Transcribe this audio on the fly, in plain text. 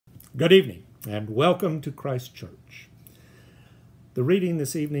Good evening, and welcome to Christ Church. The reading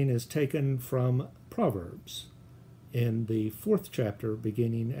this evening is taken from Proverbs in the 4th chapter,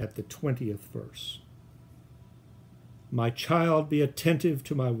 beginning at the 20th verse. My child, be attentive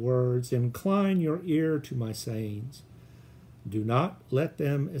to my words, incline your ear to my sayings. Do not let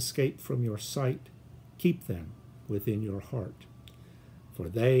them escape from your sight, keep them within your heart. For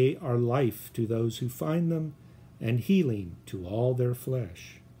they are life to those who find them, and healing to all their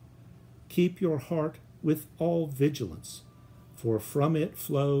flesh. Keep your heart with all vigilance, for from it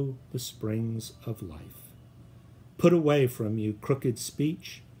flow the springs of life. Put away from you crooked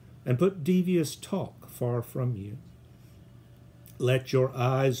speech, and put devious talk far from you. Let your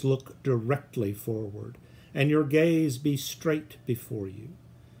eyes look directly forward, and your gaze be straight before you.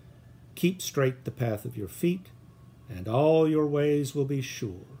 Keep straight the path of your feet, and all your ways will be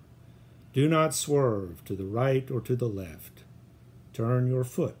sure. Do not swerve to the right or to the left. Turn your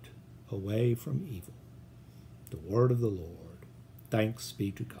foot away from evil. The word of the Lord. Thanks be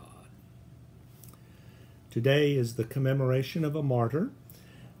to God. Today is the commemoration of a martyr,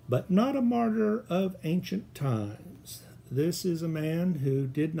 but not a martyr of ancient times. This is a man who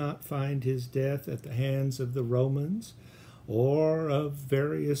did not find his death at the hands of the Romans or of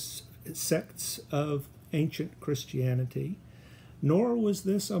various sects of ancient Christianity, nor was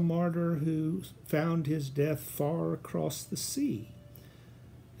this a martyr who found his death far across the sea.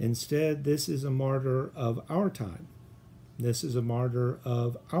 Instead, this is a martyr of our time. This is a martyr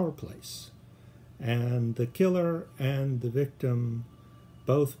of our place. And the killer and the victim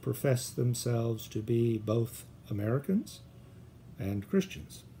both profess themselves to be both Americans and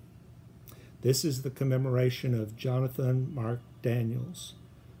Christians. This is the commemoration of Jonathan Mark Daniels,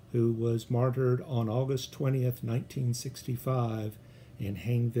 who was martyred on August 20th, 1965 in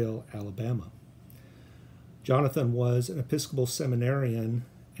Hayneville, Alabama. Jonathan was an Episcopal seminarian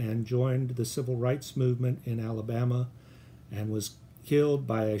and joined the civil rights movement in Alabama and was killed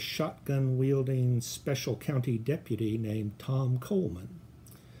by a shotgun-wielding special county deputy named Tom Coleman.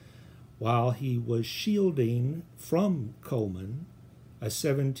 While he was shielding from Coleman a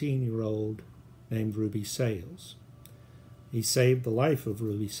 17-year-old named Ruby Sales. He saved the life of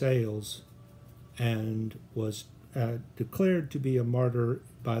Ruby Sales and was declared to be a martyr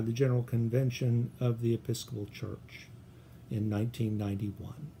by the General Convention of the Episcopal Church in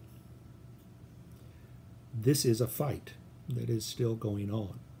 1991. This is a fight that is still going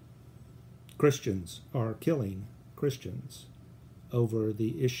on. Christians are killing Christians over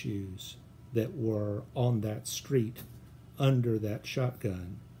the issues that were on that street under that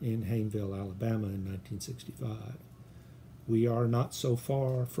shotgun in Hayneville, Alabama in 1965. We are not so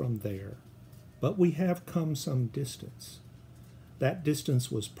far from there, but we have come some distance. That distance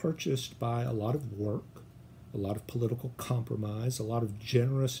was purchased by a lot of work, a lot of political compromise, a lot of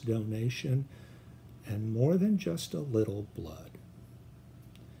generous donation, and more than just a little blood.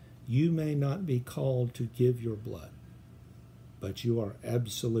 You may not be called to give your blood, but you are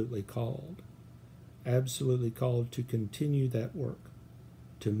absolutely called to continue that work,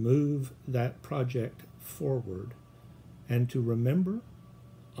 to move that project forward, and to remember,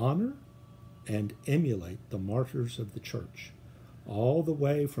 honor, and emulate the martyrs of the church, all the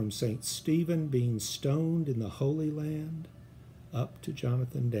way from St. Stephen being stoned in the Holy Land up to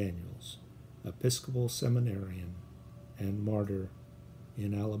Jonathan Daniels, Episcopal seminarian and martyr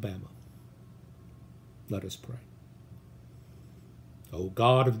in Alabama. Let us pray. O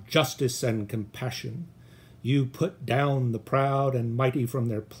God of justice and compassion, you put down the proud and mighty from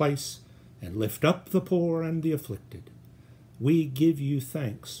their place and lift up the poor and the afflicted. We give you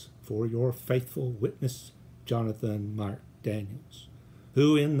thanks for your faithful witness, Jonathan Mark Daniels,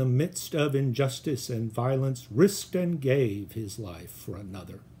 who in the midst of injustice and violence risked and gave his life for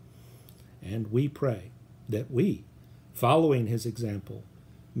another. And we pray that we, following his example,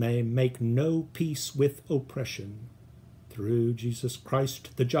 may make no peace with oppression through Jesus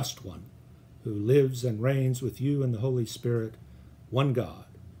Christ, the Just One, who lives and reigns with you in the Holy Spirit, one God,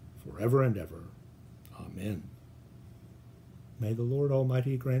 forever and ever. Amen. May the Lord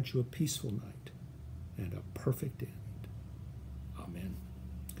Almighty grant you a peaceful night and a perfect end. Amen.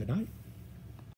 Good night.